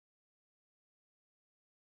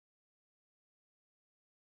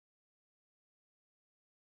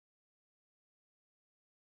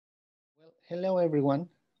Hello, everyone.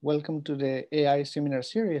 Welcome to the AI seminar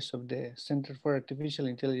series of the Center for Artificial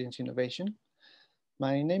Intelligence Innovation.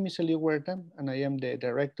 My name is Elio Huerta, and I am the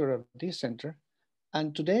director of this center.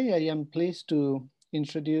 And today I am pleased to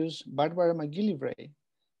introduce Barbara McGillivray.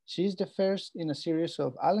 She is the first in a series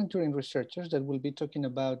of Alan Turing researchers that will be talking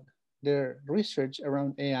about their research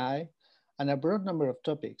around AI and a broad number of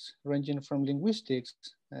topics, ranging from linguistics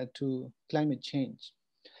to climate change.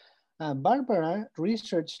 Barbara's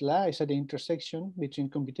research lies at the intersection between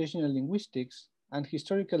computational linguistics and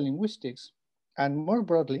historical linguistics, and more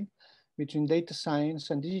broadly, between data science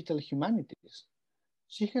and digital humanities.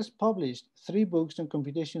 She has published 3 books on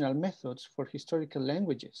computational methods for historical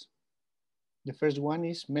languages. The first one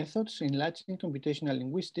is Methods in Latin Computational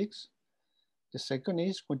Linguistics. The second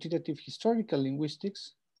is Quantitative Historical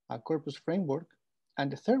Linguistics, a corpus framework.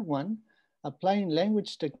 And the third one, Applying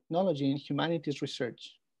Language Technology in Humanities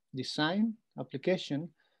Research, Design, Application,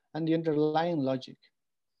 and the Underlying Logic.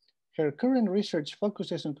 Her current research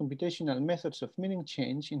focuses on computational methods of meaning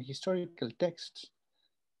change in historical texts,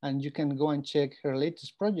 and you can go and check her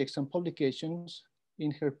latest projects and publications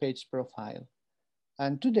in her page profile.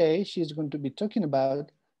 And today she's going to be talking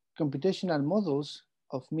about computational models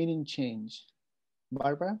of meaning change.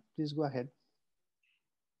 Barbara, please go ahead.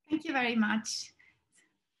 Thank you very much.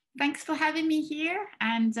 Thanks for having me here,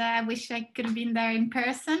 and I wish I could have been there in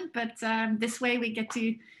person, but this way we get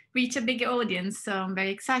to reach a bigger audience, so I'm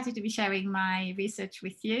very excited to be sharing my research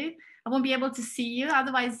with you. I won't be able to see you,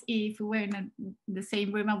 otherwise if we were in the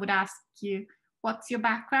same room I would ask you what's your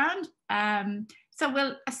background. So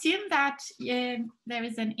we'll assume that there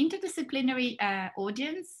is an interdisciplinary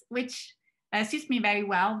audience, which suits me very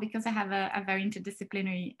well because I have a very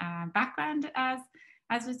interdisciplinary background, as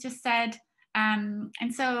was just said.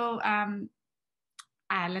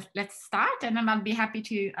 Let's start, and then I'll be happy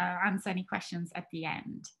to answer any questions at the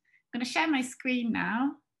end. I'm going to share my screen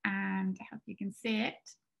now, and I hope you can see it.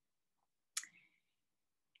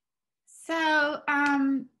 So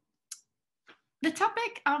the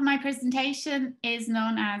topic of my presentation is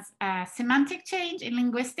known as semantic change in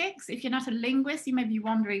linguistics. If you're not a linguist, you may be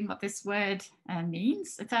wondering what this word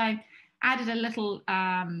means. So I added a little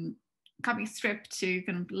comic strip to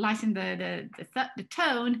kind of lighten the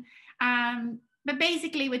tone. But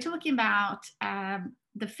basically, we're talking about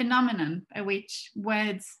the phenomenon by which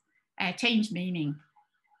words change meaning.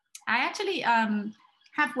 I actually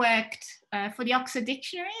have worked for the Oxford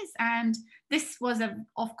dictionaries, and this was,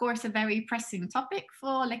 of course, a very pressing topic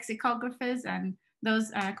for lexicographers and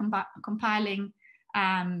those compiling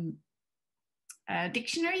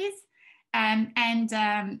dictionaries.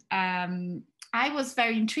 I was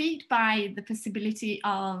very intrigued by the possibility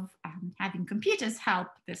of having computers help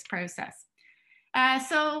this process.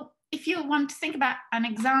 So if you want to think about an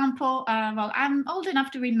example, well, I'm old enough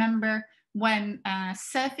to remember when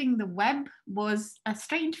surfing the web was a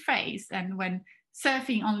strange phrase, and when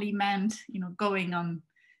surfing only meant, going on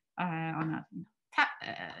a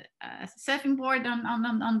surfing board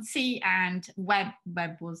on sea, and web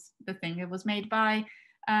was the thing that was made by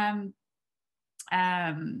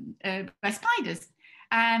spiders.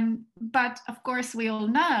 But of course, we all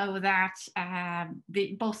know that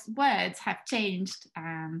both words have changed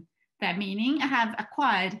their meaning, have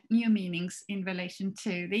acquired new meanings in relation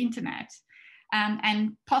to the internet.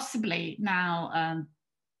 And possibly now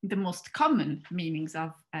the most common meanings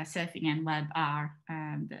of surfing and web are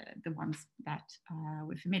the ones that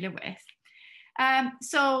we're familiar with.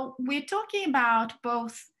 So we're talking about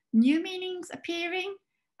both new meanings appearing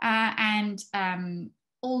and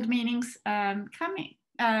old meanings kind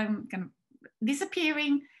of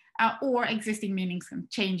disappearing, or existing meanings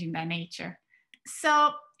changing their nature.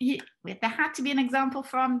 So there had to be an example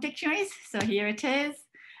from dictionaries. So here it is.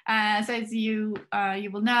 So as you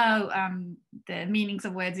will know, the meanings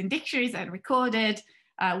of words in dictionaries are recorded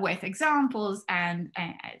with examples. And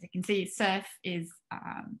as you can see, surf is,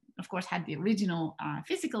 of course, had the original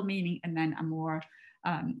physical meaning, and then a more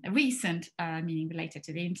recent meaning related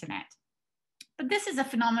to the internet. But this is a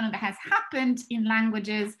phenomenon that has happened in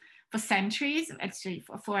languages for centuries, actually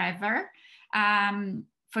for forever.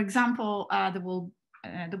 For example,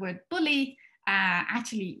 the word bully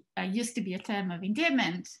actually used to be a term of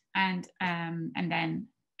endearment, and then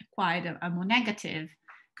acquired a more negative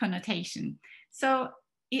connotation. So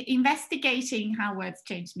investigating how words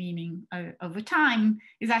change meaning over time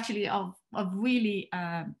is actually of really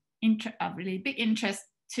big interest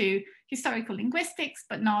to historical linguistics,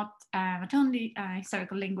 but not only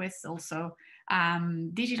historical linguists, also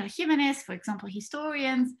digital humanists, for example,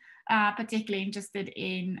 historians, particularly interested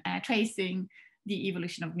in tracing the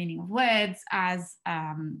evolution of meaning of words as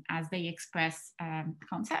they express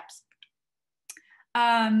concepts.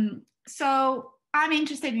 So I'm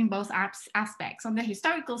interested in both aspects. On the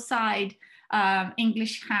historical side,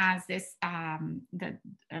 English has this a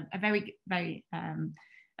very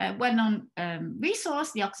well-known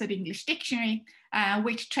resource, the Oxford English Dictionary,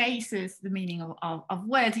 which traces the meaning of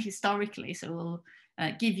words historically. So it will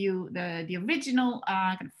give you the original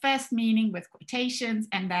kind of first meaning with quotations,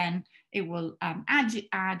 and then it will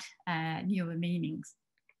add newer meanings.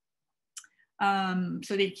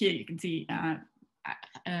 So here you can see a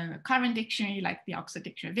current dictionary, like the Oxford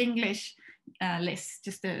Dictionary of English, lists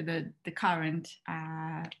just the current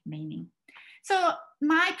meaning. So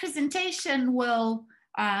my presentation will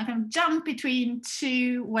kind of jump between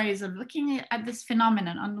two ways of looking at this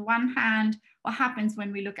phenomenon. On the one hand, what happens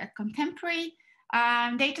when we look at contemporary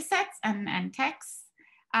data sets and texts,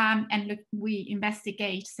 and we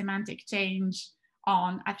investigate semantic change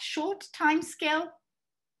on a short time scale.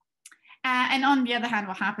 And on the other hand,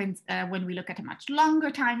 what happens when we look at a much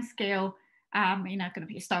longer time scale in a kind of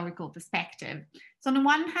historical perspective. So on the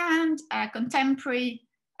one hand, contemporary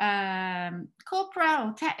corpora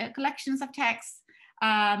or collections of texts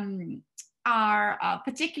are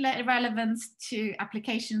particular relevance to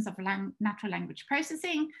applications of natural language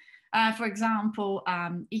processing. For example,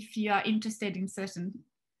 if you are interested in certain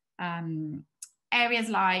areas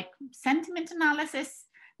like sentiment analysis,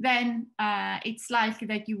 then it's likely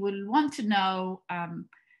that you will want to know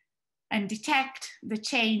and detect the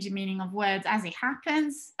change in meaning of words as it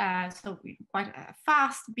happens, so quite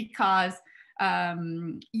fast, because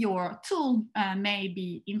your tool may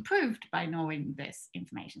be improved by knowing this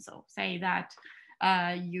information. So say that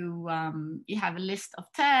you have a list of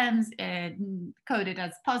terms coded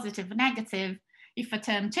as positive or negative. If a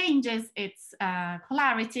term changes its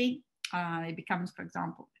polarity, it becomes, for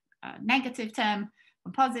example, a negative term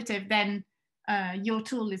or positive, then your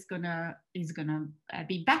tool is gonna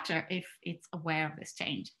be better if it's aware of this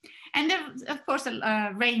change. And there's, of course,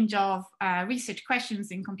 a range of research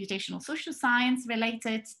questions in computational social science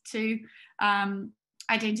related to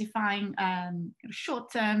identifying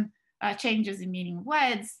short-term changes in meaning of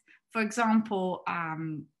words. For example,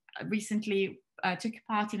 recently took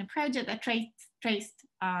part in a project that traced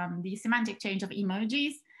the semantic change of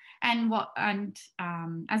emojis, and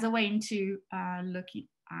as a way into looking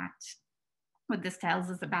at what this tells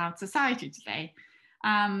us about society today.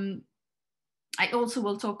 I also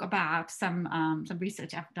will talk about some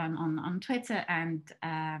research I've done on Twitter and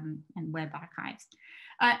web archives.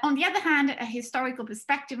 On the other hand, a historical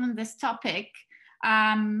perspective on this topic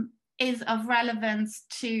is of relevance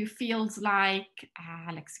to fields like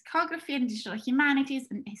lexicography and digital humanities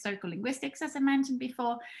and historical linguistics, as I mentioned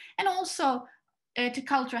before, and also to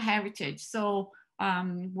cultural heritage. So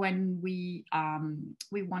when we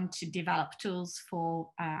want to develop tools for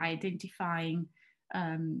identifying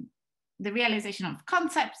the realization of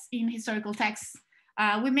concepts in historical texts,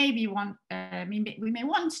 we may want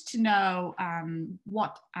to know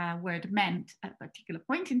what a word meant at a particular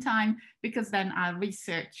point in time, because then our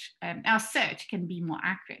search can be more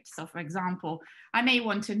accurate. So, for example, I may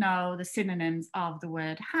want to know the synonyms of the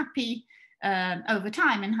word happy over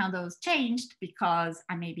time and how those changed, because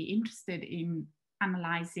I may be interested in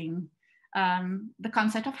analyzing the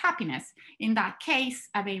concept of happiness. In that case,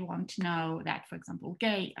 I may want to know that, for example,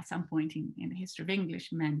 gay at some point in the history of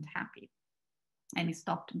English meant happy, and it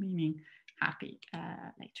stopped meaning happy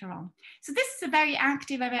later on. So this is a very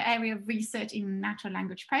active area of research in natural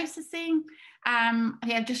language processing. I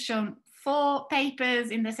have just shown 4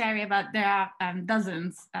 papers in this area, but there are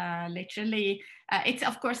dozens, literally. It's,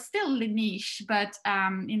 of course, still a niche, but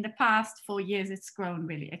in the past 4 years, it's grown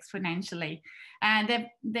really exponentially. And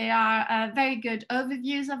there are very good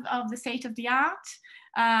overviews of the state of the art.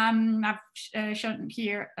 I've shown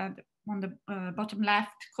here on the bottom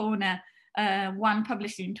left corner, one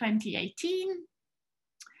published in 2018.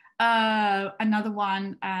 Another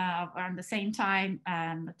one around the same time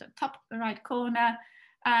at the top right corner.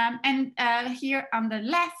 And here on the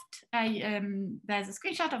left, there's a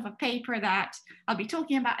screenshot of a paper that I'll be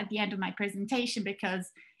talking about at the end of my presentation,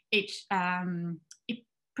 because it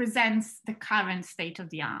presents the current state of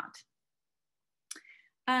the art.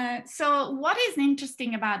 So what is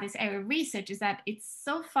interesting about this area of research is that it's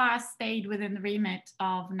so far stayed within the remit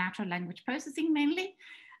of natural language processing mainly,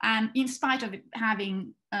 in spite of it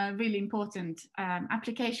having really important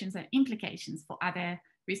applications and implications for other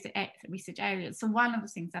research areas. So one of the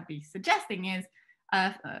things I'll be suggesting is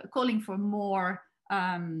calling for more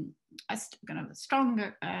kind of a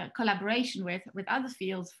stronger collaboration with other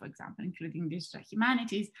fields, for example, including digital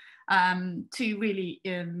humanities, to really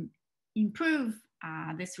improve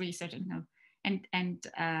this research and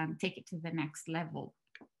take it to the next level.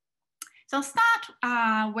 So I'll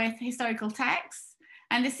start with historical texts.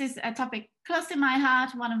 And this is a topic close to my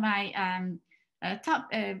heart. One of my top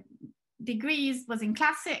degrees was in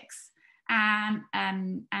classics, and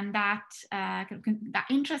that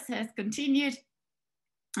interest has continued.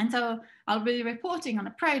 And so I'll be reporting on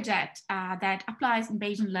a project that applies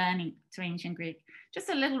Bayesian learning to ancient Greek. Just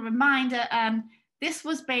a little reminder, this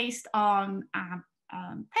was based on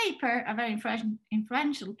paper, a very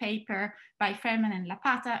influential paper by Ferman and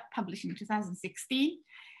Lapata, published in 2016.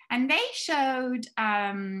 And they showed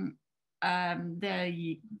the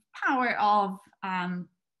power of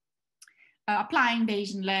applying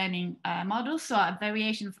Bayesian learning models, so a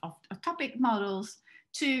variation of topic models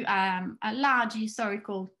to a large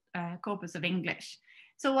historical corpus of English.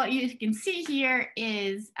 So what you can see here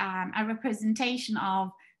is a representation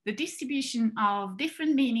of the distribution of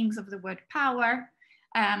different meanings of the word power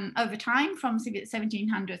over time from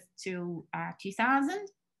 1700 to 2000.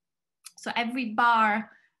 So every bar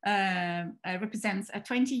represents a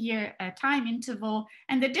 20-year time interval,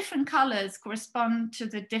 and the different colors correspond to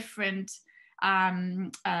the different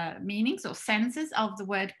meanings or senses of the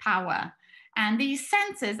word power. And these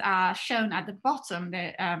senses are shown at the bottom.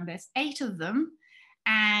 There's 8 of them,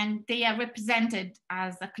 and they are represented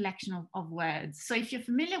as a collection of words. So if you're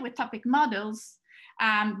familiar with topic models,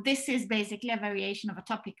 this is basically a variation of a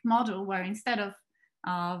topic model where instead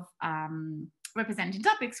of representing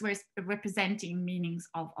topics, we're representing meanings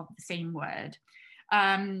of the same word.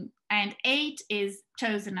 And 8 is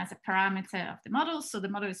chosen as a parameter of the model. So the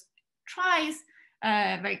model tries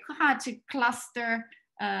very hard to cluster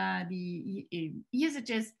the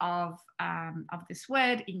usages of this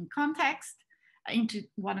word in context into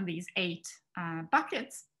one of these 8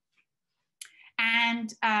 buckets.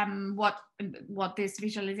 And what this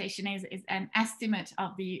visualization is an estimate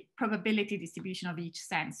of the probability distribution of each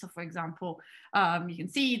sense. So for example, you can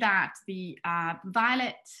see that the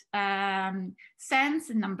violet sense,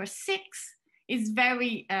 number 6, is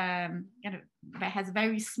very, has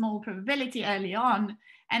very small probability early on.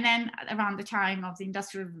 And then around the time of the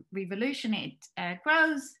Industrial Revolution, it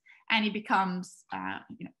grows and it becomes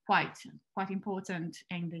quite important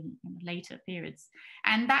in the later periods.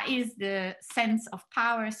 And that is the sense of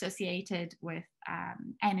power associated with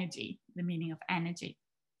energy, the meaning of energy.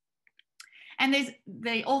 And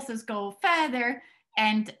the authors go further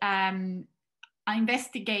and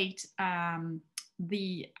investigate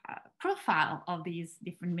the profile of these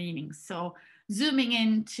different meanings. So zooming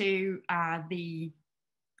into the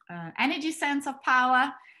energy sense of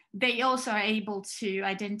power, they also are able to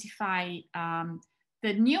identify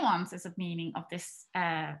the nuances of meaning of this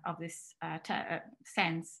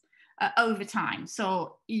sense over time.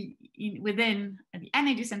 So within the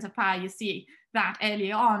energy sense of power, you see that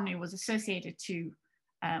early on it was associated to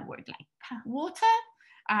a word like water,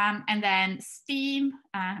 and then steam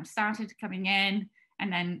started coming in,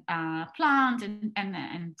 and then plant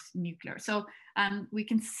and nuclear. So we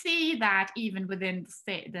can see that even within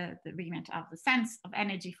the remit of the sense of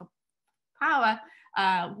energy for power,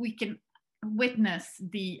 we can witness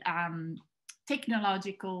the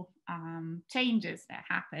technological changes that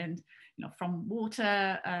happened, from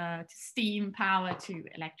water to steam power to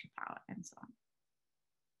electric power and so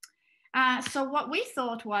on. So what we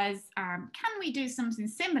thought was, can we do something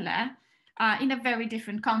similar in a very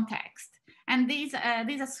different context? And these are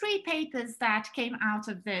 3 papers that came out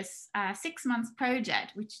of this 6-month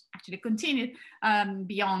project, which actually continued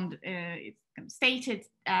beyond its stated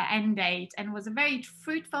end date, and was a very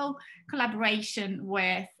fruitful collaboration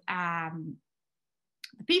with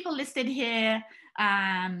the people listed here,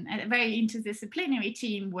 a very interdisciplinary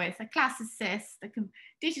team with a classicist, a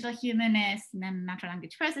digital humanist, and then natural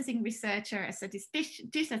language processing researcher,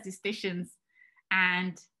 two statisticians,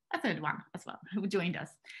 and a third one as well who joined us.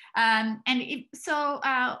 So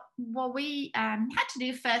what we had to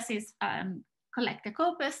do first is collect a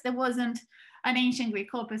corpus. There wasn't an ancient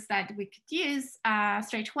Greek corpus that we could use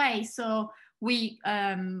straight away. So we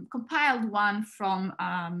compiled one from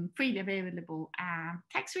freely available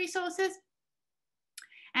text resources.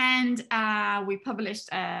 And we published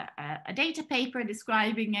a data paper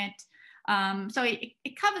describing it. So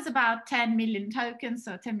it covers about 10 million tokens,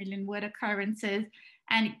 so 10 million word occurrences.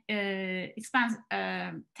 And it spans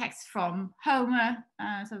texts from Homer,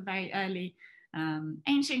 so very early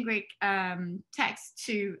ancient Greek texts,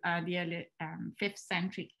 to the early 5th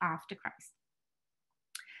century after Christ.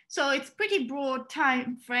 So it's pretty broad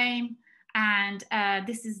time frame, and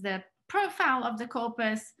this is the profile of the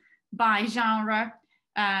corpus by genre.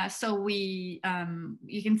 So you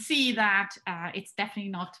can see that it's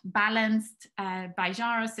definitely not balanced by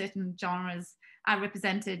genre. Certain genres are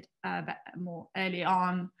represented more early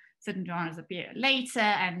on, certain genres appear later,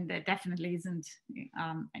 and there definitely isn't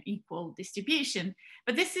an equal distribution.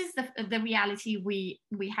 But this is the reality we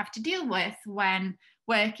have to deal with when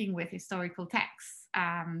working with historical texts.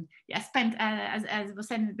 Spent, as was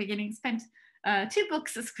said in the beginning, spent 2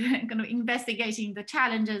 books kind of investigating the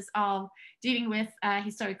challenges of dealing with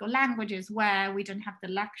historical languages where we don't have the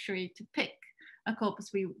luxury to pick a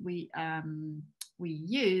corpus we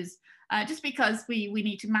use, just because we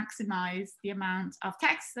need to maximize the amount of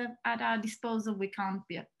text at our disposal. We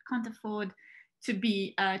can't afford to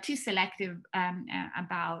be too selective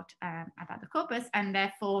about the corpus, and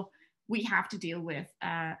therefore we have to deal with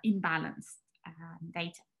imbalanced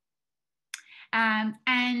data.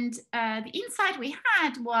 And the insight we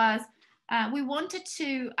had was we wanted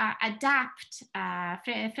to adapt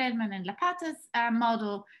Friedman and Lapata's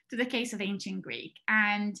model to the case of ancient Greek.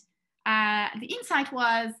 And the insight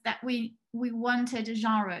was that we wanted a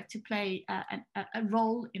genre to play a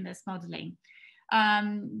role in this modeling,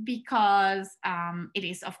 because it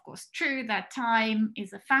is, of course, true that time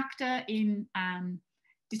is a factor in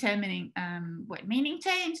determining word meaning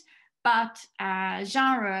change, but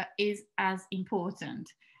genre is as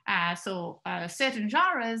important. So certain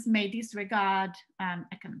genres may disregard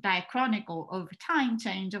a kind of diachronic or over time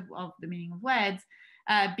change of the meaning of words,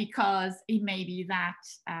 because it may be that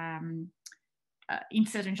in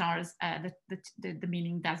certain genres the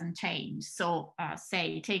meaning doesn't change. So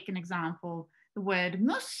say, take an example, the word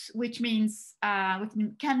mus, which means which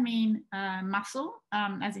can mean muscle,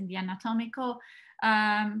 as in the anatomical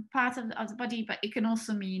part of the body, but it can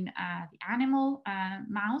also mean the animal,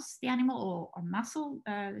 mouse, the animal, or muscle,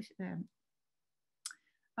 the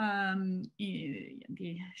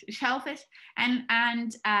shellfish.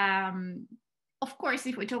 And of course,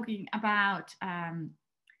 if we're talking about a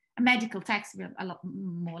medical text, we're a lot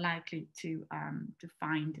more likely to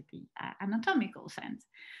find the anatomical sense.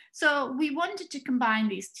 So we wanted to combine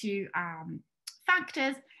these 2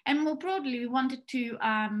 factors, and more broadly, we wanted to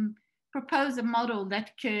propose a model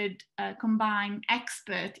that could combine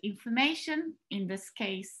expert information, in this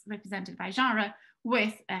case represented by genre,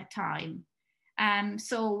 with time.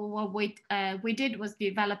 So what we did was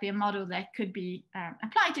develop a model that could be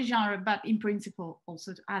applied to genre, but in principle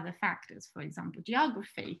also to other factors, for example,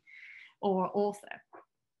 geography or author.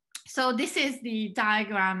 So this is the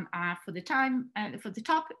diagram for the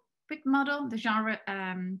topic model, the genre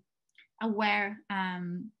aware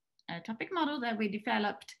topic model that we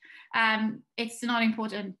developed. It's not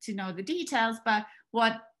important to know the details, but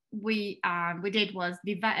what we did was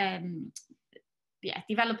develop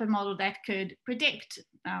a model that could predict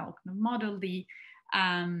or model the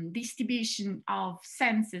distribution of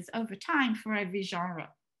senses over time for every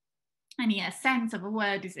genre. And a sense of a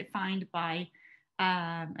word is defined by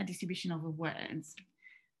a distribution of the words.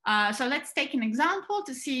 So let's take an example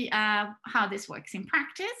to see how this works in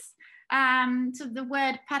practice. So the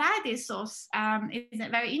word paradisos is a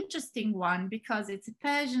very interesting one because it's a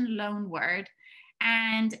Persian loan word,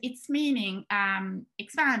 and its meaning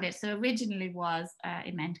expanded. So originally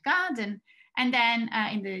it meant garden, and then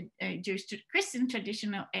in the Jewish Christian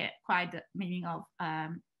tradition, it acquired the meaning of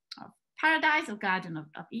paradise or Garden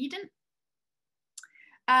of Eden.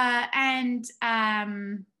 And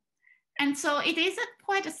so it is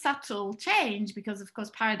quite a subtle change, because of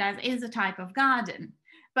course paradise is a type of garden,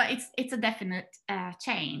 but it's a definite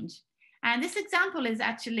change. And this example is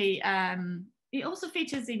actually, it also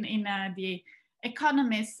features in the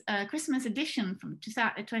Economist Christmas edition from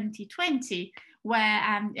 2020, where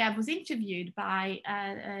I was interviewed by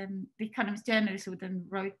the Economist journalist who then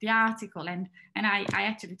wrote the article, and I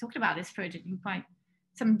actually talked about this project in quite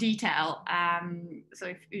some detail. So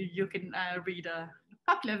if you can read a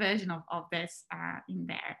popular version of this in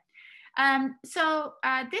there. So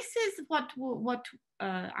this is what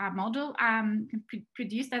our model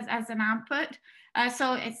produced as an output.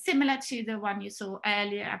 So it's similar to the one you saw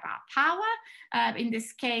earlier about power. In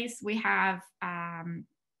this case, we have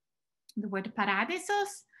the word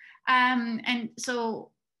paradisos. And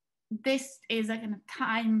so this is a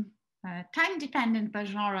kind of time-dependent but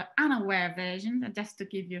genre unaware version, just to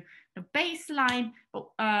give you the baseline.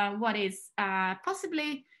 What is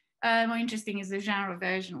possibly more interesting is the genre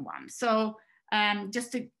version one. So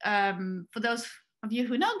just to, for those of you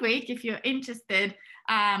who know Greek, if you're interested,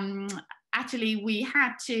 actually we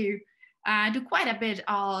had to do quite a bit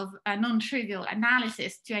of non-trivial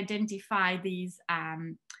analysis to identify these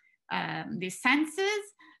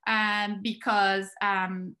senses, because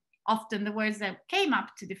often the words that came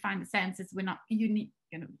up to define the senses were not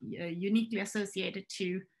uniquely associated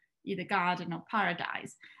to either garden or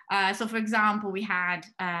paradise. So for example, we had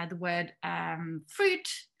the word fruit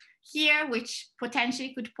here, which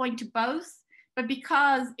potentially could point to both. But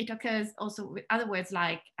because it occurs also with other words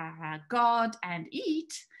like God and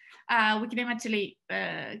eat, we can eventually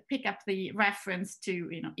pick up the reference to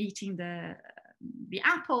eating the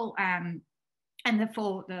apple, and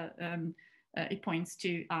therefore it points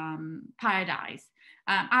to paradise.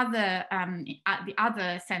 The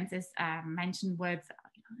other senses mention words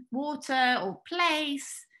water or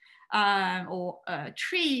place or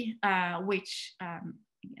tree, which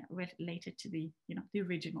related to the the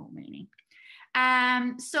original meaning.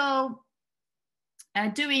 So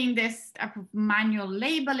doing this type of manual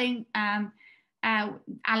labeling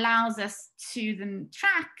allows us to then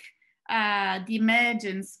track the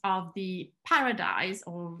emergence of the paradise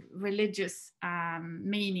or religious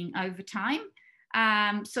meaning over time.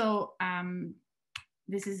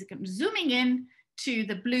 This is zooming in to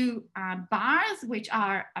the blue bars, which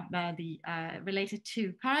are related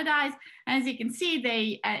to paradise. And as you can see,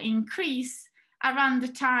 they increase around the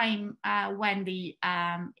time when the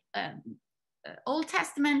Old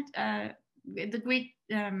Testament, the Greek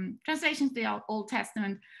translations, the Old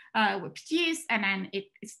Testament were produced, and then it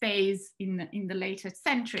stays in the later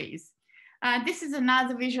centuries. This is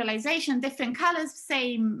another visualization, different colors,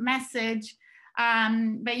 same message,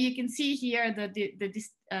 but you can see here the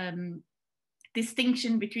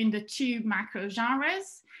distinction between the two macro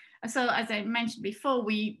genres. So as I mentioned before,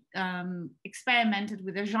 we experimented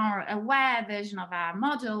with a genre-aware version of our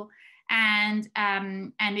model, and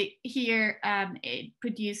it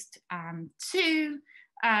produced two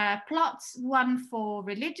plots, one for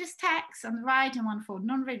religious texts on the right and one for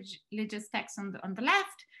non-religious texts on the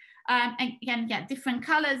left. Again, different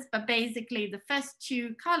colors, but basically the first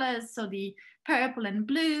two colors, so the purple and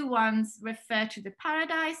blue ones, refer to the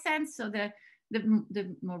paradise sense, so the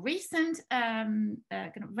more recent kind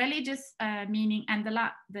of religious meaning, and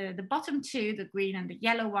the bottom two, the green and the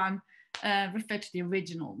yellow one, refer to the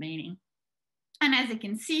original meaning. And as you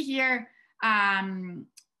can see here,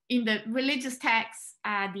 in the religious texts,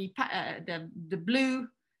 the blue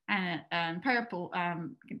and purple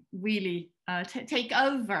really take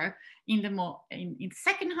over in the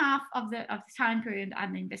second half of the time period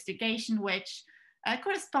and the investigation, which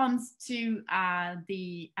corresponds to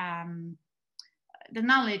the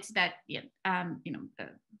knowledge that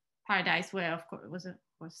paradise, where of course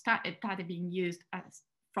started being used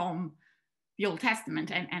from the Old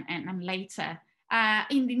Testament and later.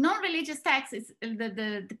 In the non-religious texts,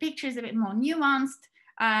 the picture is a bit more nuanced,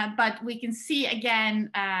 but we can see again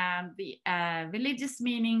the religious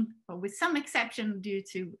meaning, with some exception due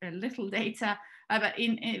to little data, but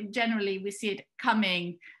generally we see it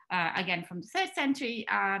coming again from the 3rd century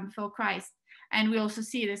before Christ. And we also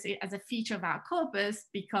see this as a feature of our corpus,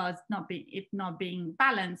 because it not being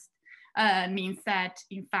balanced means that,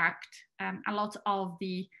 in fact, a lot of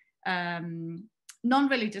the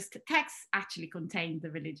non-religious texts actually contain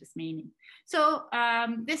the religious meaning. So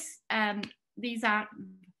this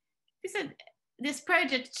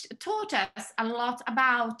project taught us a lot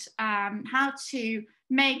about how to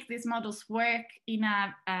make these models work in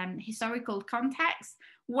a historical context,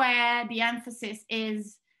 where the emphasis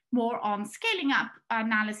is more on scaling up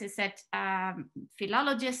analysis that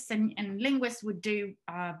philologists and linguists would do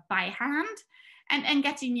by hand, and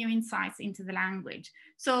getting new insights into the language.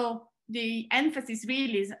 So the emphasis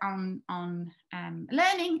really is on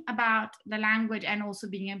learning about the language, and also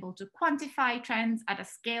being able to quantify trends at a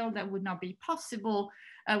scale that would not be possible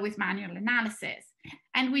with manual analysis.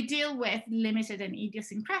 And we deal with limited and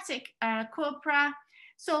idiosyncratic corpora.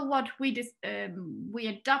 So what we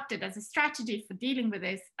adopted as a strategy for dealing with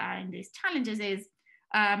this and these challenges is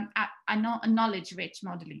a knowledge-rich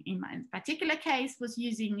modeling. In my particular case, was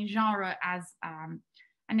using genre as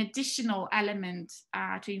an additional element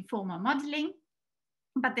to inform our modeling,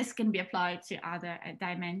 but this can be applied to other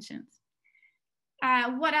dimensions.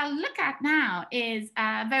 What I'll look at now is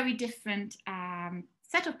a very different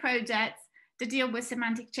set of projects that deal with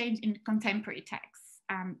semantic change in contemporary texts.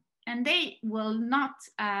 And they will not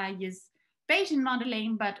use Bayesian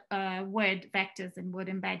modeling, but word vectors and word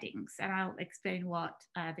embeddings. And I'll explain what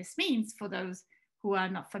this means for those who are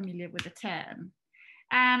not familiar with the term.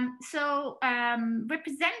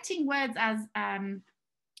 Representing words as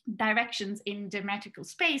directions in geometrical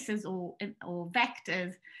spaces or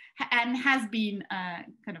vectors, and has been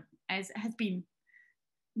has been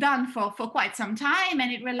done for quite some time,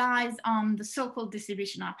 and it relies on the so-called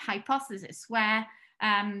distribution of hypothesis, where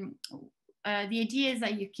the idea is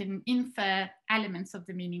that you can infer elements of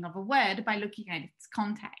the meaning of a word by looking at its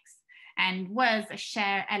context, and words that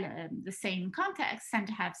share the same context tend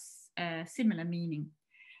to have similar meaning.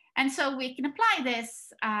 And so we can apply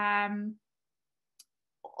this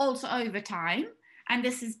also over time. And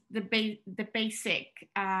this is the basic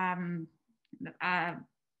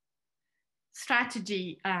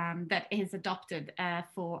strategy that is adopted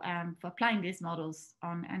for applying these models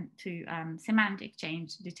on and to semantic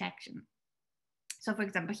change detection. So for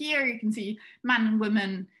example, here you can see man and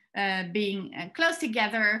woman being close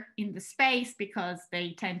together in the space because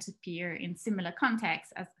they tend to appear in similar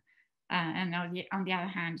contexts as, and on the other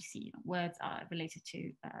hand, you see words are related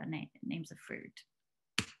to names of fruit.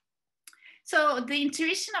 So the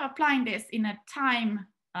intuition of applying this in a time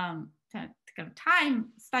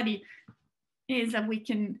study is that we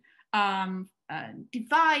can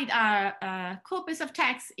divide our corpus of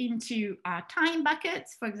text into time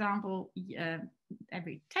buckets, for example,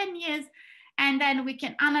 every 10 years, and then we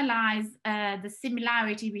can analyze the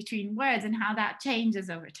similarity between words and how that changes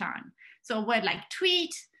over time. So a word like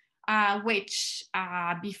tweet, which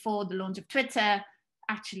before the launch of Twitter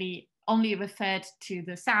actually only referred to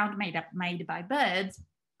the sound made by birds,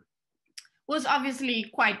 was obviously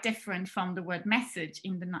quite different from the word message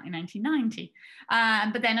in the 1990.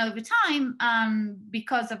 But then over time,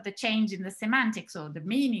 because of the change in the semantics or the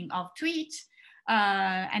meaning of tweet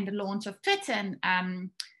and the launch of Twitter,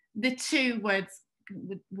 the two words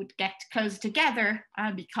would get close together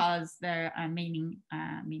because their meaning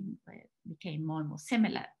became more and more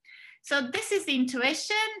similar. So this is the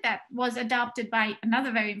intuition that was adopted by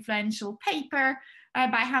another very influential paper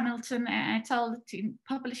by Hamilton et al.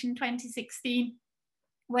 Published in 2016,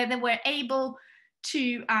 where they were able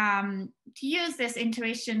to use this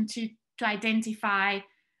intuition to identify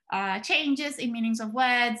changes in meanings of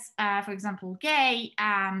words. For example, gay,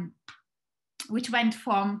 which went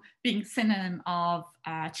from being synonym of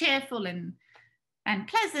cheerful and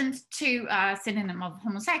pleasant to synonym of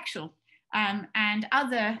homosexual. And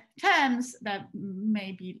other terms that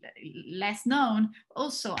may be less known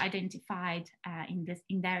also identified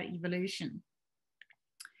in their evolution.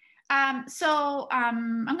 So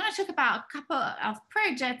I'm going to talk about a couple of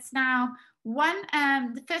projects now. One,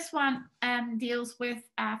 the first one deals with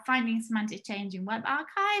finding semantic change in web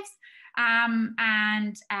archives.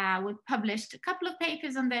 And we published a couple of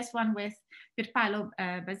papers on this, one with Paolo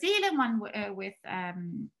Basile, one with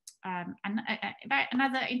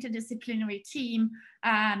another interdisciplinary team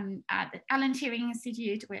at the Alan Turing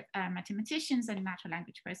Institute with mathematicians and natural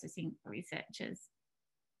language processing researchers.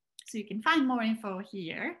 So you can find more info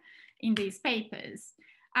here in these papers.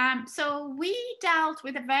 So we dealt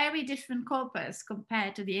with a very different corpus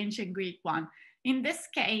compared to the ancient Greek one. In this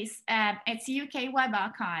case, it's UK Web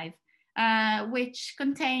Archive, which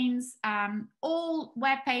contains all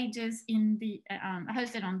web pages in the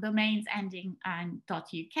hosted on domains ending in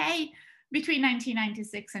 .uk between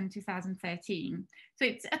 1996 and 2013. So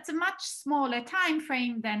it's a much smaller time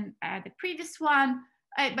frame than the previous one,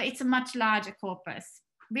 but it's a much larger corpus.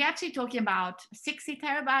 We're actually talking about 60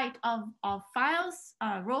 terabyte of files,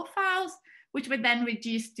 raw files, which were then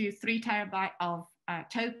reduced to 3 terabyte of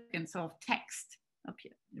tokens of text,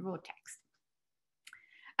 raw text.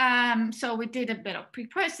 So we did a bit of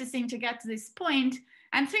pre-processing to get to this point,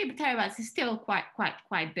 and 3 terabytes is still quite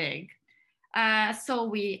big. So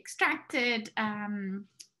we extracted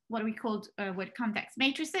what we called word context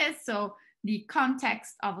matrices. So the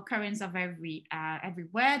context of occurrence of every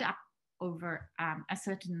word up over a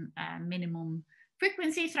certain minimum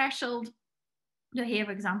frequency threshold. So here,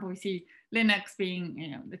 for example, we see Linux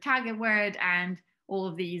being the target word, and all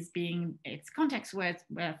of these being its context words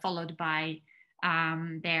followed by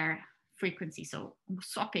their frequency. So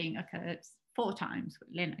swapping occurs 4 times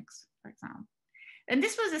with Linux, for example. And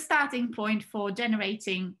this was a starting point for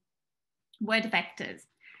generating word vectors.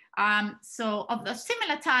 So of the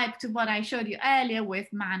similar type to what I showed you earlier with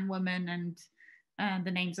man, woman, and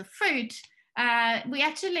the names of fruit, we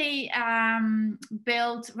actually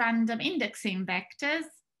built random indexing vectors.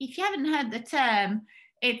 If you haven't heard the term,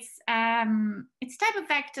 it's type of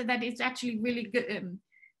vector that is actually really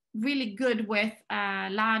good with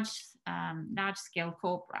large scale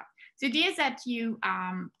corpora. So the idea is that you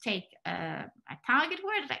take a target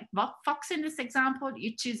word, like fox in this example,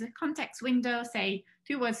 you choose a context window, say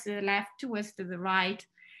 2 words to the left, 2 words to the right,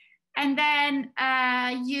 and then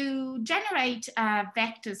you generate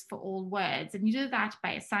vectors for all words. And you do that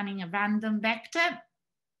by assigning a random vector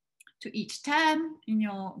to each term in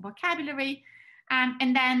your vocabulary.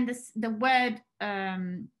 And then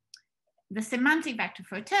the semantic vector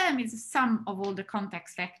for a term is the sum of all the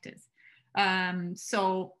context vectors.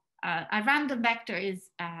 So a random vector is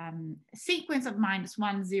a sequence of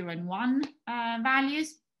 -1, 0, and 1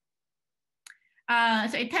 values.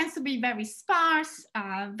 So it tends to be very sparse,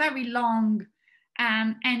 very long.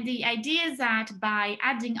 And the idea is that by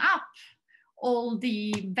adding up all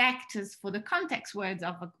the vectors for the context words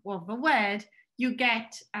of a word, you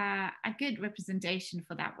get a good representation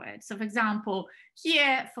for that word. So for example,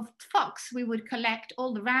 here for fox, we would collect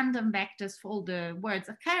all the random vectors for all the words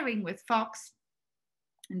occurring with fox.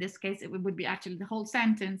 In this case, it would be actually the whole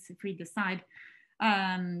sentence if we decide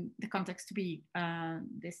the context to be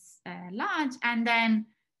this large. And then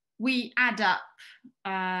we add up,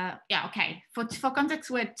 for context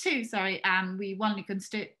word 2, we only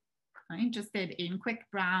interested in quick,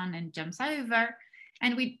 brown, and jumps over,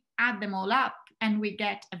 and we add them all up and we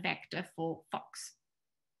get a vector for fox.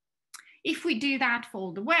 If we do that for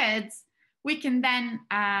all the words, we can then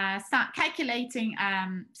start calculating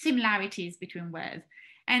similarities between words.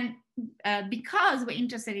 And because we're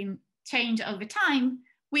interested in change over time,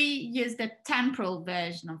 we use the temporal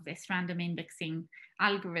version of this random indexing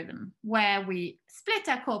algorithm, where we split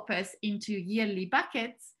our corpus into yearly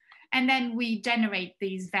buckets, and then we generate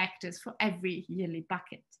these vectors for every yearly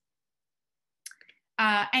bucket.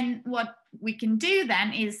 And what we can do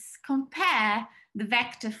then is compare the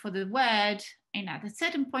vector for the word at a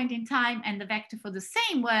certain point in time and the vector for the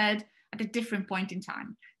same word at a different point in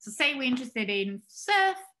time. So say we're interested in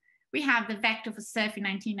surf, we have the vector for surf in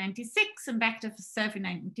 1996 and vector for surf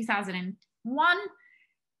in 2001.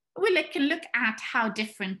 We can look at how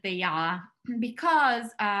different they are, because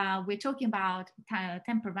we're talking about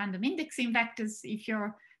temporal random indexing vectors. If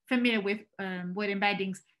you're familiar with word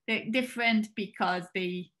embeddings, they're different because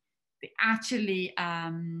they actually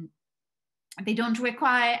they don't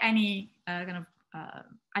require any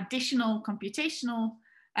additional computational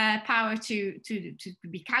power to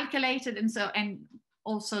be calculated, and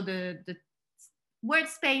also the word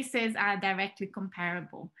spaces are directly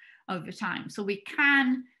comparable over time. So we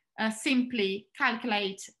can simply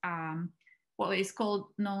calculate what is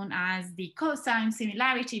known as the cosine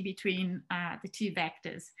similarity between the two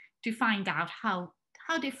vectors to find out how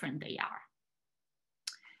different they are.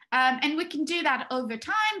 And we can do that over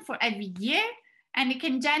time for every year, and it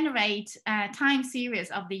can generate a time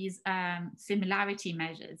series of these similarity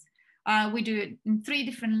measures. We do it in 3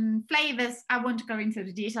 different flavors. I won't go into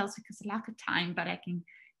the details because of lack of time, but I can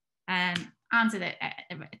answer the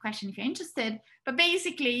question if you're interested. But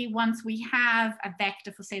basically, once we have a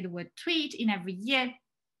vector for, say, the word tweet in every year,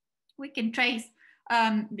 we can trace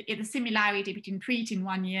the similarity between tweet in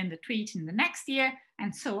one year and the tweet in the next year,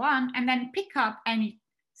 and so on, and then pick up any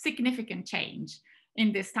significant change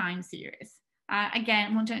in this time series.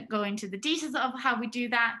 Again, I won't go into the details of how we do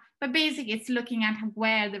that, but basically it's looking at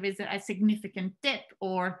where there is a significant dip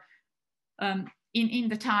or in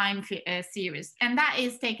the time series. And that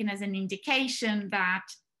is taken as an indication that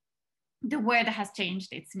the word has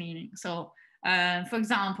changed its meaning. So for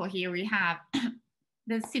example, here we have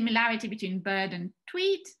the similarity between bird and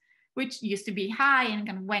tweet, which used to be high and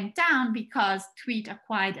kind of went down because tweet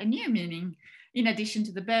acquired a new meaning in addition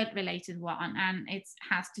to the bird-related one, and it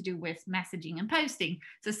has to do with messaging and posting.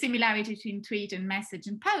 So similarity between tweet and message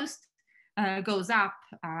and post goes up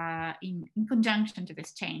in conjunction to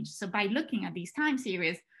this change. So by looking at these time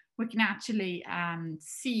series, we can actually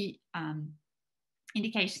see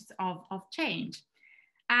indications of change.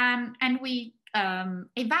 And we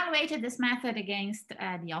evaluated this method against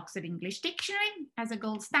the Oxford English Dictionary as a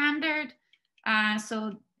gold standard.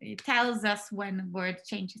 So it tells us when a word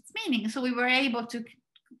changes its meaning. So we were able to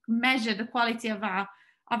measure the quality of our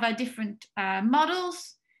different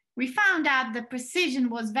models. We found out the precision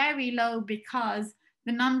was very low because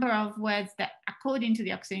the number of words that, according to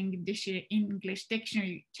the Oxford English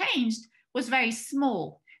Dictionary, changed was very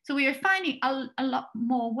small. So we were finding a lot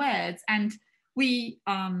more words, and we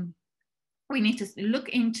need to look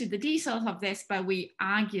into the details of this, but we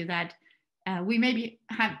argue that we may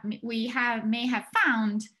have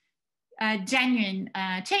found genuine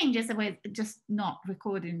changes that were just not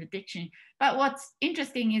recorded in the dictionary. But what's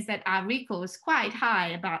interesting is that our recall is quite high,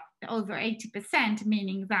 about over 80%,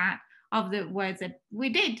 meaning that of the words that we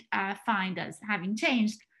did find as having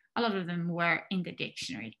changed, a lot of them were in the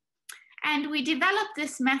dictionary. And we developed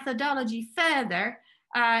this methodology further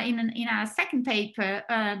in our second paper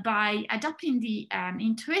by adopting the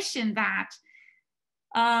intuition that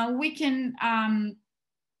we can,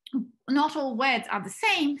 not all words are the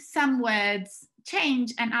same. Some words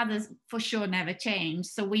change and others for sure never change.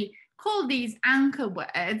 So we call these anchor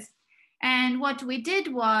words. And what we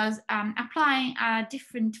did was applying a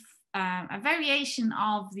variation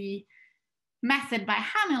of the method by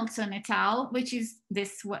Hamilton et al., which is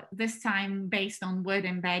this time based on word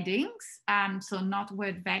embeddings. So not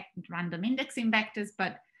word random indexing vectors,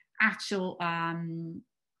 but actual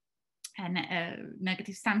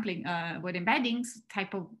negative sampling word embeddings,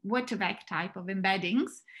 type of word-to-vec type of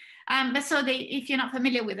embeddings. But so if you're not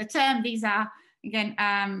familiar with the term, these are, again,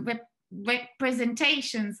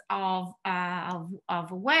 representations of a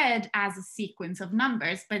word as a sequence of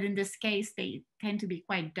numbers, but in this case, they tend to be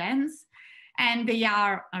quite dense, and they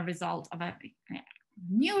are a result of a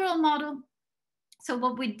neural model. So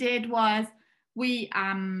what we did was we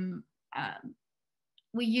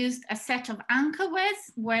used a set of anchor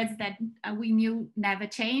words that we knew never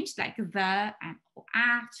changed, like the, or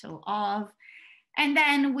at, or of. And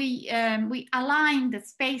then we aligned the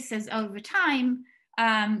spaces over time,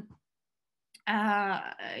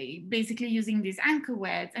 basically using these anchor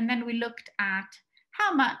words. And then we looked at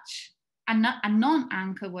how much a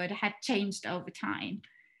non-anchor word had changed over time.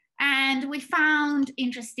 And we found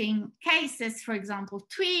interesting cases, for example,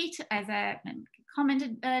 tweet, as I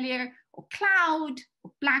commented earlier, or cloud,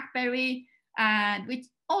 or BlackBerry, which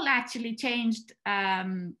all actually changed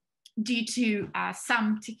due to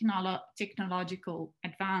some technological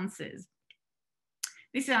advances.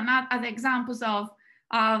 These are not other examples of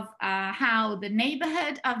how the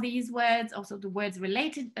neighborhood of these words, also the words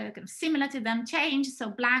related, similar to them, changed.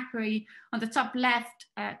 So BlackBerry on the top left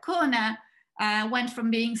corner went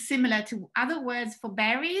from being similar to other words for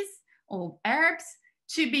berries or herbs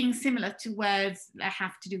to being similar to words that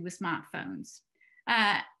have to do with smartphones.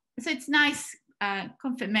 So it's nice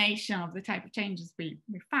confirmation of the type of changes we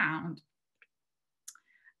found.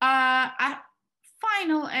 A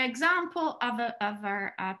final example of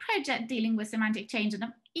our project dealing with semantic change in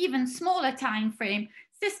an even smaller time frame.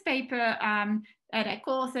 This paper that I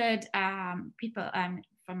co-authored, people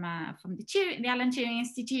from the Alan Turing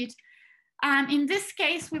Institute. In this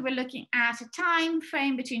case, we were looking at a time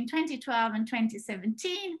frame between 2012 and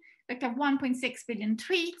 2017, looked at 1.6 billion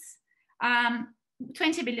tweets,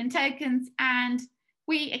 20 billion tokens, and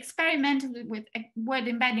we experimented with word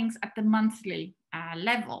embeddings at the monthly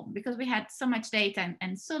level because we had so much data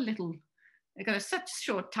and so little, because such a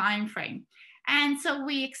short time frame. And so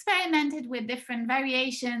we experimented with different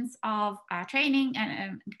variations of training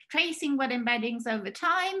and tracing word embeddings over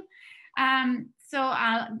time. So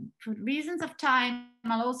for reasons of time,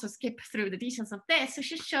 I'll also skip through the details of this. So I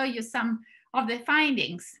should show you some of the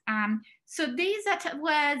findings. So these are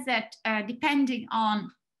words that, depending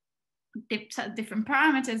on different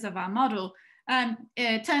parameters of our model,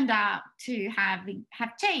 turned out to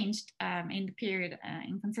have changed in the period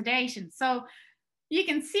in consideration. So you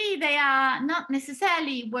can see they are not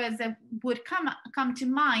necessarily words that would come to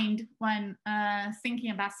mind when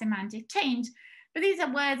thinking about semantic change, but these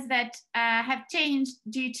are words that have changed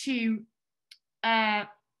due to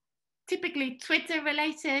typically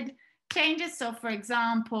Twitter-related changes. So, for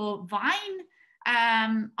example, Vine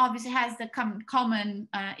obviously has the common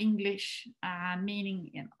English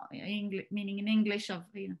meaning, meaning in English of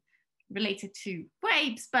related to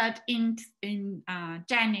grapes, but in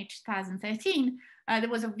January 2013, there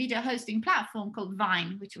was a video hosting platform called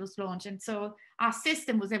Vine, which was launched, and so our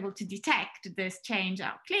system was able to detect this change.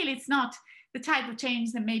 Clearly, it's not the type of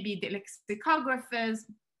change that maybe the lexicographers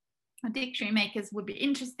or dictionary makers would be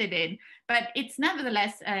interested in, but it's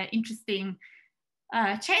nevertheless interesting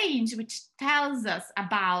change, which tells us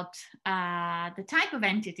about the type of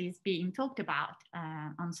entities being talked about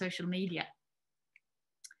on social media.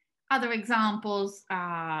 Other examples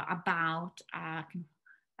are about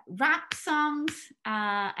rap songs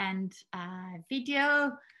and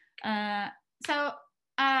video. So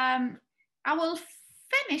I will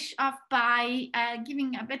finish off by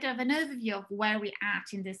giving a bit of an overview of where we're at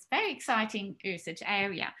in this very exciting research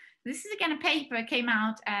area. This is again a paper that came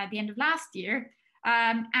out at the end of last year,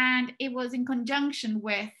 and it was in conjunction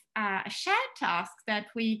with a shared task that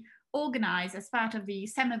we organized as part of the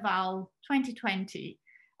Semival 2020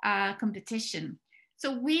 competition.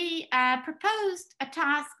 So we proposed a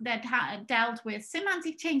task that dealt with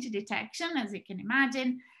semantic change detection, as you can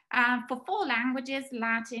imagine, for 4 languages,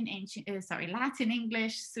 Latin,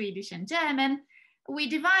 English, Swedish, and German. We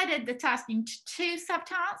divided the task into 2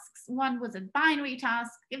 subtasks. One was a binary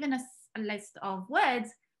task, given us a list of words,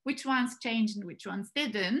 which ones changed and which ones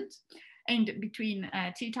didn't, in between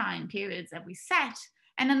 2 time periods that we set.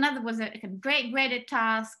 And another was a graded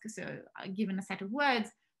task, so given a set of words,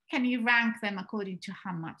 can you rank them according to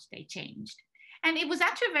how much they changed? And it was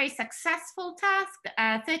actually a very successful task.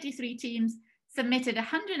 33 teams submitted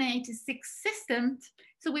 186 systems.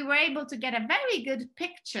 So we were able to get a very good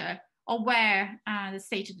picture of where the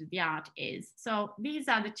state of the art is. So these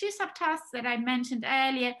are the 2 subtasks that I mentioned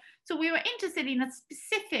earlier. So we were interested in a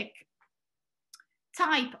specific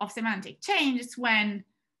type of semantic change. It's when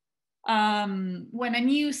a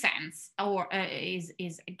new sense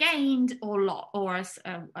is gained or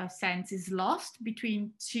a sense is lost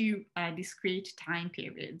between 2 discrete time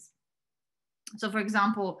periods. So for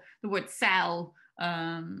example, the word cell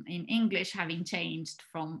in English having changed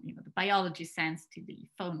from the biology sense to the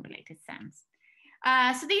phone related sense.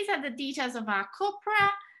 So these are the details of our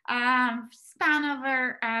corpora, span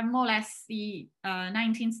over more or less the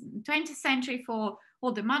 19th, 20th century for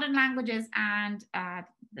all the modern languages, and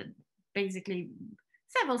basically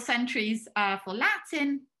several centuries for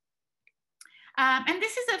Latin. And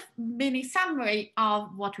this is a mini summary of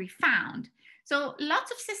what we found. So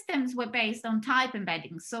lots of systems were based on type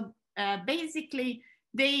embeddings. So basically,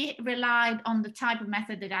 they relied on the type of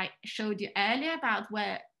method that I showed you earlier about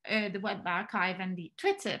where the Web Archive and the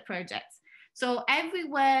Twitter projects. So every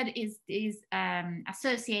word is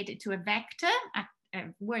associated to a vector, a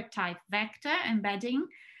word type vector embedding.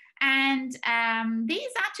 And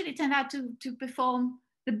these actually turned out to perform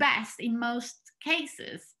the best in most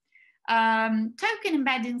cases. Token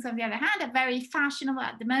embeddings, on the other hand, are very fashionable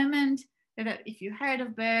at the moment. If you heard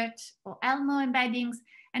of BERT or Elmo embeddings,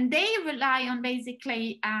 and they rely on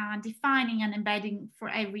basically defining an embedding for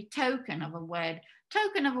every token of a word.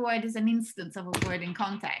 Token of a word is an instance of a word in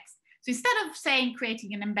context. So instead of saying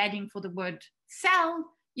creating an embedding for the word cell,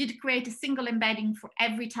 you'd create a single embedding for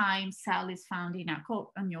every time cell is found in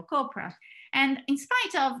your corpora. And in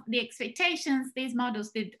spite of the expectations, these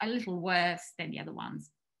models did a little worse than the other ones.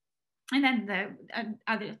 And then the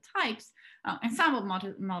other types, ensemble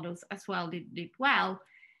models as well did well.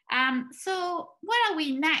 So where are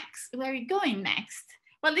we next? Where are we going next?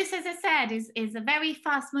 Well, this, as I said, is a very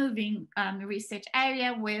fast-moving research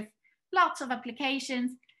area with lots of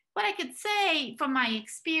applications. What I could say from my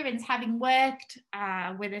experience, having worked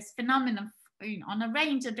with this phenomenon on a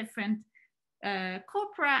range of different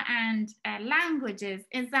corpora and languages,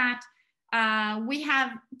 is that we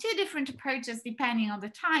have two different approaches depending on the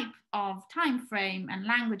type of time frame and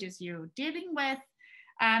languages you're dealing with.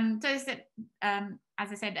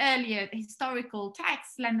 As I said earlier, historical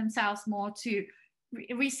texts lend themselves more to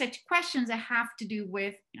research questions that have to do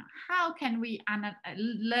with how can we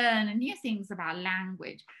learn new things about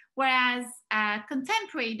language, whereas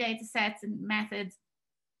contemporary data sets and methods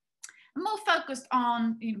are more focused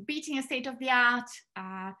on beating a state of the art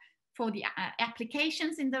for the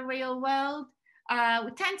applications in the real world.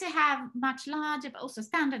 We tend to have much larger but also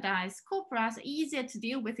standardized corpora, so easier to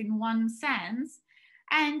deal with in one sense.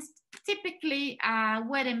 And typically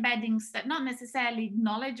word embeddings that not necessarily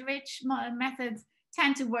knowledge-rich methods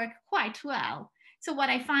tend to work quite well. So what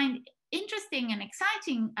I find interesting and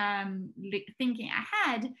exciting thinking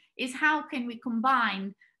ahead is how can we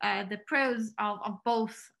combine the pros of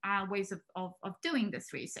both ways of doing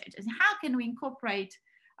this research, and how can we incorporate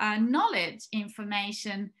knowledge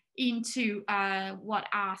information into what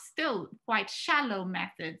are still quite shallow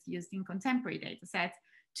methods used in contemporary data sets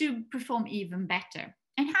to perform even better.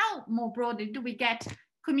 And how more broadly do we get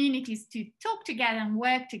communities to talk together and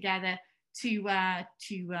work together to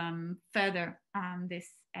further this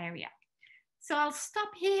area. So I'll stop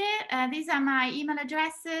here. These are my email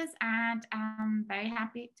addresses, and I'm very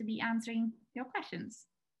happy to be answering your questions.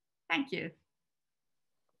 Thank you.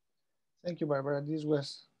 Thank you, Barbara. This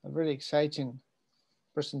was a very exciting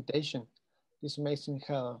presentation. It's amazing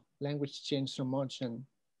how language changed so much, and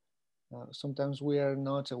sometimes we are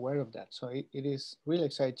not aware of that. So it is really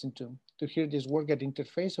exciting to hear this work at the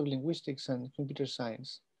interface of linguistics and computer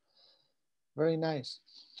science. Very nice.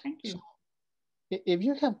 Thank you. So, if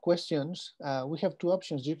you have questions, we have two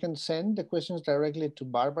options. You can send the questions directly to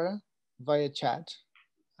Barbara via chat,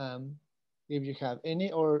 if you have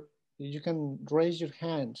any, or you can raise your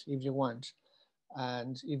hand if you want.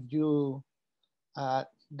 And if you,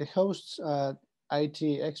 the hosts, IT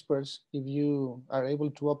experts, if you are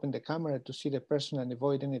able to open the camera to see the person and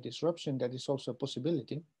avoid any disruption, that is also a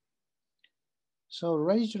possibility. So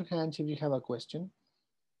raise your hand if you have a question.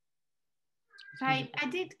 I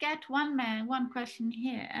did get one question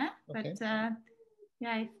here, okay. But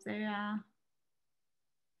yeah, if there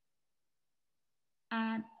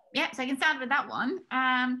are, yeah, so I can start with that one.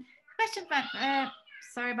 Question,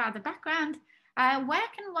 sorry about the background. Where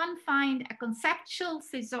can one find a conceptual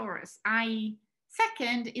thesaurus, i.e.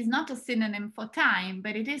 second is not a synonym for time,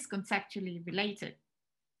 but it is conceptually related?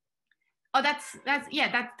 Oh, that's yeah,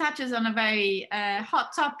 that touches on a very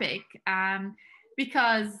hot topic.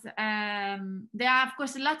 Because there are, of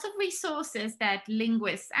course, lots of resources that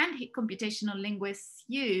linguists and computational linguists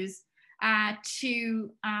use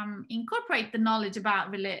to incorporate the knowledge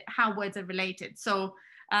about how words are related. So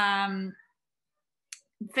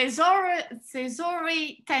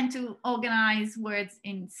thesauri tend to organize words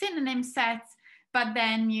in synonym sets, but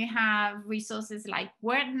then you have resources like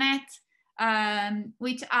WordNet,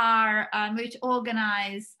 which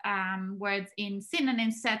organize words in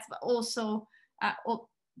synonym sets, but also or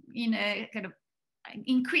in a kind of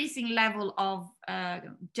increasing level of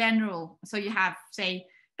general. So you have, say,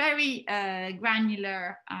 very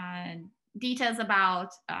granular details about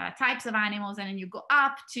types of animals, and then you go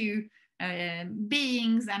up to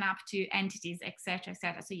beings and up to entities, etc.,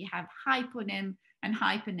 etc. So you have hyponym and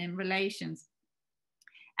hyponym relations.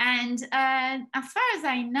 And as far as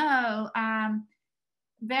I know,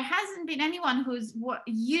 there hasn't been anyone who's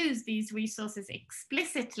used these resources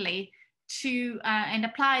explicitly to and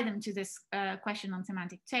apply them to this question on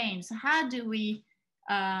semantic change. So how do we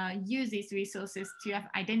use these resources to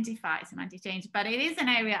identify semantic change? But it is an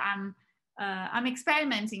area I'm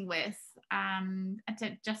experimenting with. I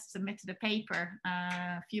just submitted a paper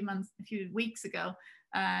a few weeks ago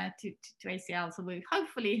to ACL, so we'll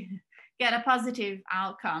hopefully get a positive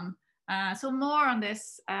outcome. So more on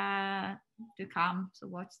this to come, so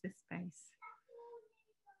watch this space.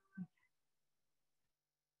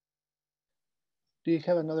 Do you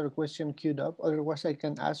have another question queued up? Otherwise, I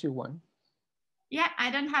can ask you one. Yeah,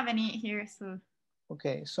 I don't have any here, so.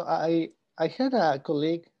 Okay, so I had a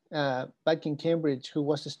colleague back in Cambridge who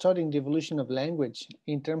was studying the evolution of language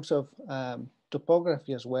in terms of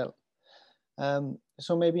topography as well.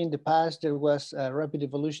 So maybe in the past, there was a rapid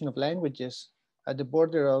evolution of languages at the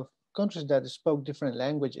border of countries that spoke different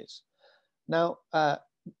languages. Now,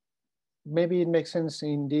 maybe it makes sense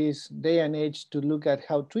in this day and age to look at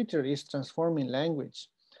how Twitter is transforming language.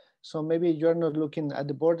 So maybe you're not looking at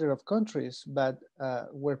the border of countries, but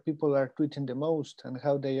where people are tweeting the most and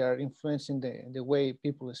how they are influencing the way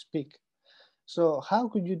people speak. So how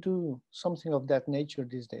could you do something of that nature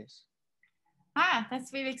these days? Ah,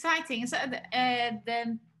 that's really exciting. So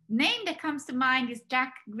the name that comes to mind is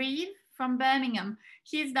Jack Grieve from Birmingham.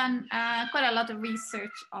 He's done quite a lot of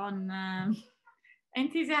research on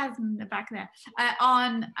enthusiasm back there,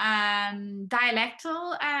 on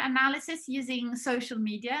dialectal analysis using social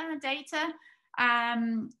media data.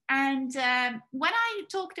 And when I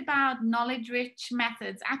talked about knowledge-rich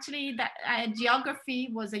methods, actually that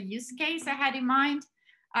geography was a use case I had in mind,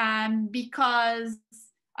 because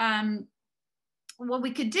what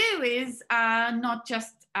we could do is not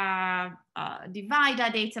just divide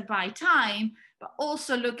our data by time, but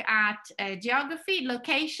also look at geography,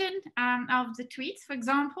 location of the tweets, for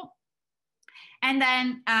example, and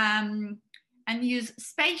then and use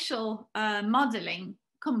spatial modeling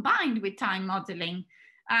combined with time modeling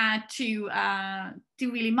to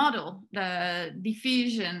really model the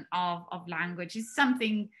diffusion of language. It's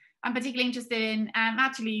something I'm particularly interested in. I'm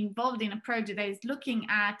actually involved in a project that is looking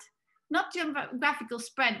at not geographical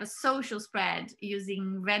spread, but social spread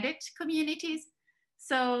using Reddit communities.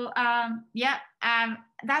 So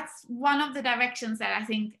that's one of the directions that I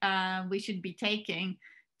think we should be taking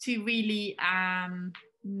to really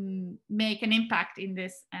make an impact in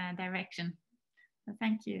this direction. So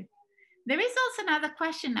thank you. There is also another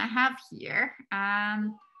question I have here.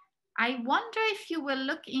 I wonder if you will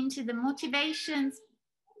look into the motivations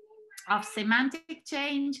of semantic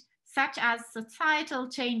change, such as societal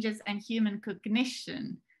changes and human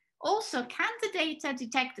cognition. Also, can the data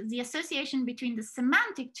detect the association between the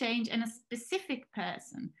semantic change and a specific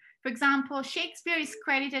person? For example, Shakespeare is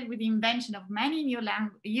credited with the invention of many new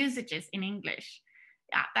usages in English.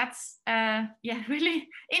 Yeah, that's really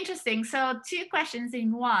interesting. So 2 questions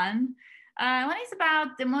in one. One is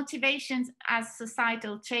about the motivations as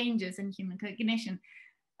societal changes in human cognition.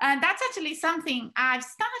 That's actually something I've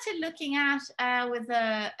started looking at with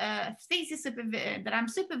a thesis that I'm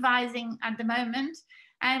supervising at the moment.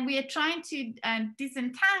 And we are trying to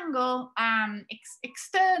disentangle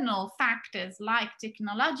external factors like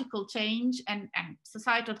technological change, and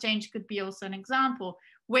societal change could be also an example,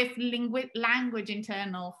 with language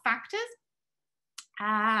internal factors.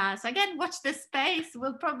 So again, watch this space.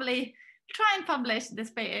 We'll probably try and publish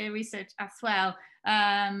this research as well.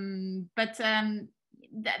 But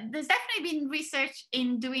there's definitely been research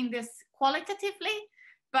in doing this qualitatively,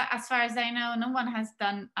 but as far as I know, no one has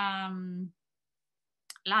done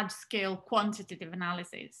large-scale quantitative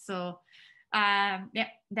analysis. So yeah,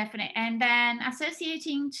 definitely. And then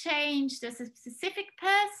associating change to a specific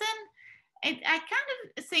person, I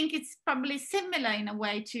kind of think it's probably similar in a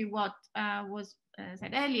way to what was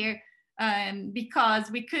said earlier,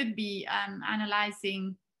 because we could be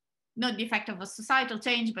analyzing not the effect of a societal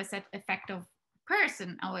change, but the effect of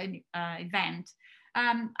person or an event.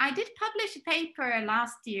 I did publish a paper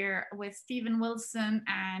last year with Stephen Wilson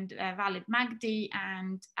and Valid Magdi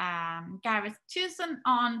and Gareth Tucson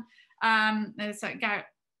on,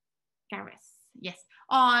 Gareth, yes,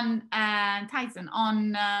 on Tyson,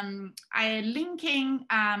 on linking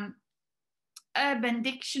Urban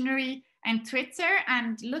Dictionary and Twitter,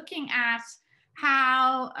 and looking at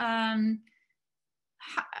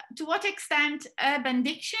to what extent Urban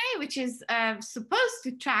Dictionary, which is supposed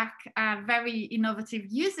to track very innovative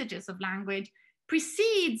usages of language,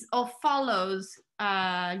 precedes or follows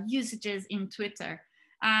usages in Twitter.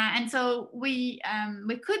 And so we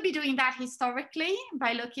could be doing that historically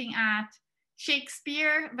by looking at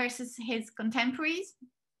Shakespeare versus his contemporaries.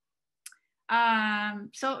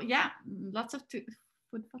 So yeah, lots of food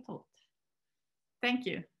for thought. Thank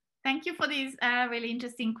you. Thank you for these really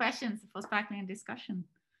interesting questions for sparkling a discussion.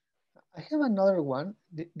 I have another one.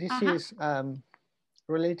 This is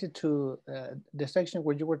related to the section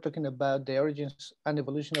where you were talking about the origins and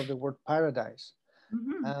evolution of the word paradise.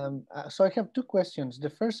 So I have two questions. The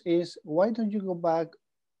first is, why don't you go back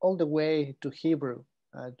all the way to Hebrew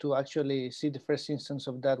to actually see the first instance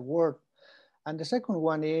of that word? And the second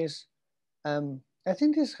one is, I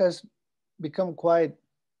think this has become quite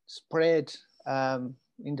spread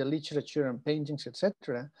in the literature and paintings,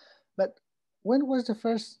 etc. But when was the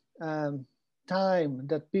first time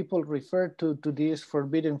that people referred to this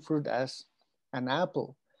forbidden fruit as an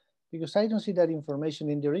apple? Because I don't see that information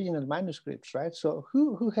in the original manuscripts, right? So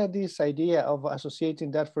who had this idea of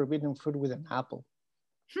associating that forbidden fruit with an apple?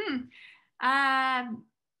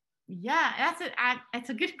 Yeah, that's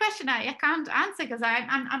a good question. I can't answer because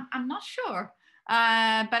I'm not sure.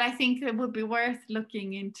 But I think it would be worth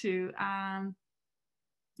looking into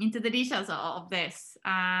the details of this.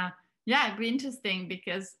 Yeah, it'd be interesting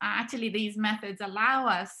because actually these methods allow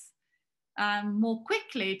us more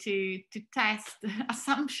quickly to test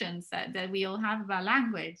assumptions that we all have about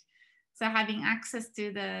language. So having access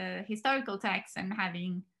to the historical text and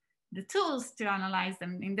having the tools to analyze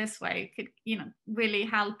them in this way could, really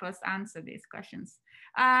help us answer these questions.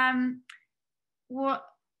 Then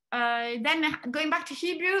going back to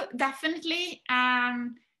Hebrew, definitely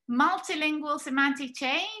multilingual semantic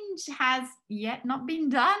change has yet not been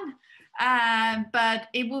done. But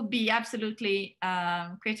it would be absolutely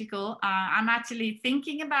critical. I'm actually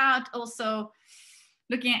thinking about also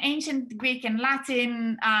looking at ancient Greek and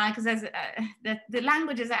Latin, because there's the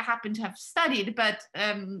languages I happen to have studied, but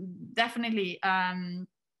definitely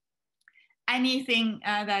anything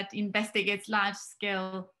that investigates large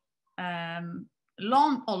scale,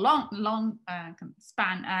 long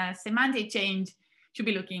span semantic change should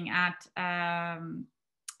be looking at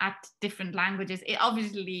different languages. It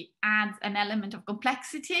obviously adds an element of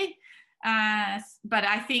complexity, but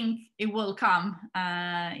I think it will come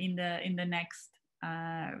in the next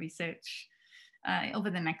research over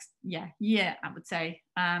the next year, I would say.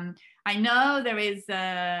 I know there is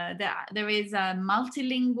a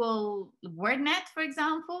multilingual word net, for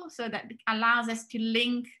example, so that allows us to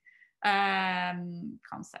link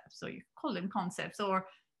concepts, or you call them concepts,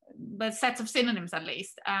 but sets of synonyms at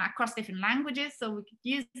least across different languages. So we could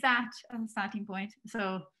use that as a starting point.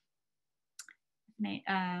 So do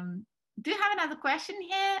you have another question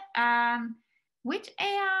here? Which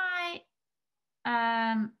AI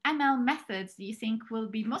ML methods do you think will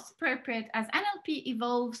be most appropriate as NLP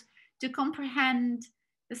evolves to comprehend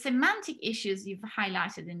the semantic issues you've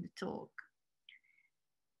highlighted in the talk?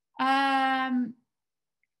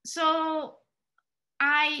 So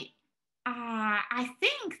I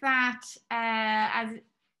think that, as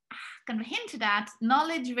kind of hinted at,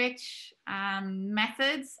 knowledge-rich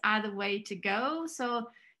methods are the way to go. So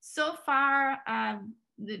far,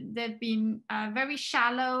 there've been very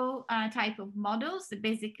shallow type of models that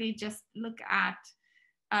basically just look at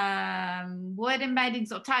word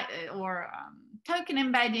embeddings or token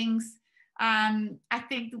embeddings. I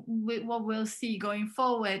think what we'll see going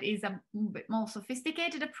forward is a bit more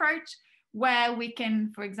sophisticated approach, where we can,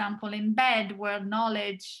 for example, embed word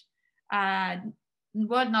knowledge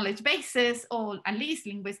bases, or at least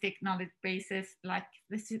linguistic knowledge bases, like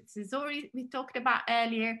the Caesori we talked about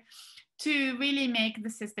earlier, to really make the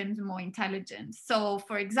systems more intelligent. So,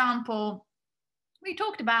 for example, we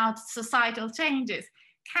talked about societal changes.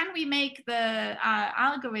 Can we make the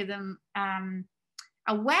algorithm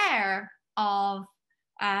aware of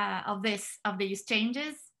these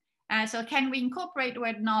changes? So can we incorporate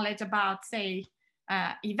word knowledge about, say,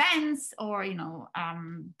 events, or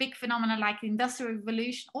big phenomena like the Industrial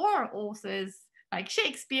Revolution, or authors like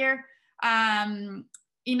Shakespeare,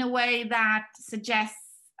 in a way that suggests,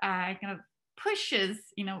 kind of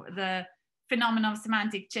pushes, the phenomenon of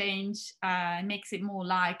semantic change, makes it more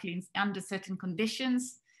likely under certain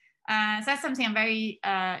conditions. So that's something I'm very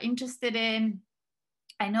interested in.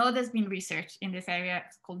 I know there's been research in this area.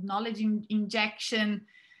 It's called knowledge injection.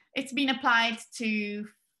 It's been applied to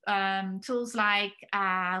tools like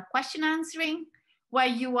question answering, where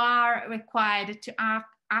you are required to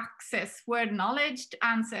access word knowledge to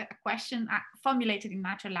answer a question formulated in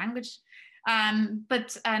natural language.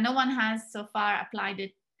 But no one has so far applied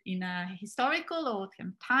it in a historical or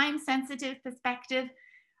time-sensitive perspective.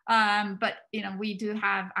 But we do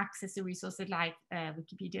have access to resources like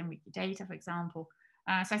Wikipedia and Wikidata, for example.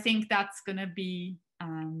 So I think that's going to be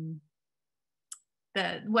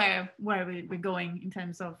where we're going in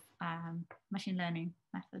terms of machine learning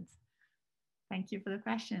methods. Thank you for the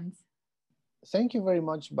questions. Thank you very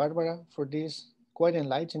much, Barbara, for this quite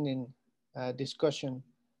enlightening discussion.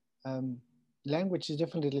 Language is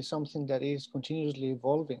definitely something that is continuously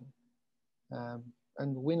evolving,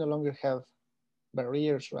 and we no longer have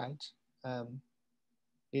barriers, right?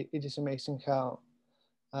 It is amazing how,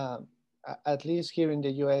 at least here in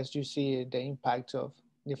the US, you see the impact of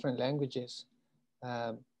different languages,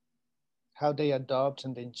 how they adopt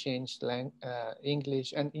and then change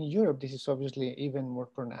English. And in Europe, this is obviously even more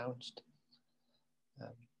pronounced.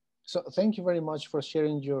 So thank you very much for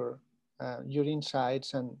sharing your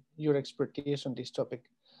insights and your expertise on this topic.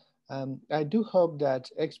 I do hope that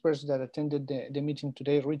experts that attended the meeting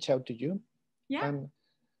today reach out to you. Yeah. And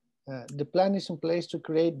the plan is in place to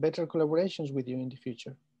create better collaborations with you in the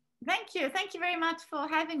future. Thank you. Thank you very much for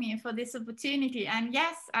having me and for this opportunity. And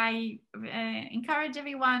yes, I encourage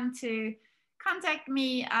everyone to contact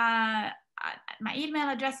me. My email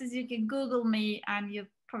addresses, you can Google me and you'll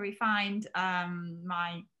probably find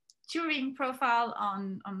my Turing profile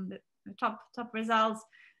on the top results.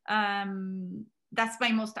 That's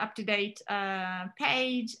my most up-to-date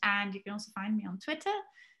page, and you can also find me on Twitter.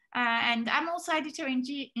 And I'm also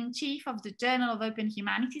editor-in-chief of the Journal of Open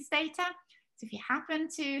Humanities Data. So if you happen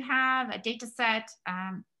to have a data set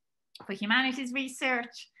for humanities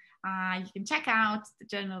research, you can check out the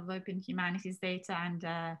Journal of Open Humanities Data and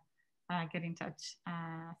get in touch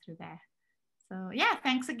through there. So yeah,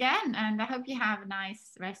 thanks again. And I hope you have a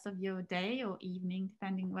nice rest of your day or evening,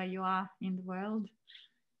 depending where you are in the world.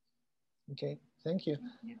 Okay, thank you.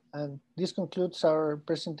 And this concludes our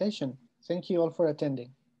presentation. Thank you all for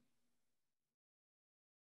attending.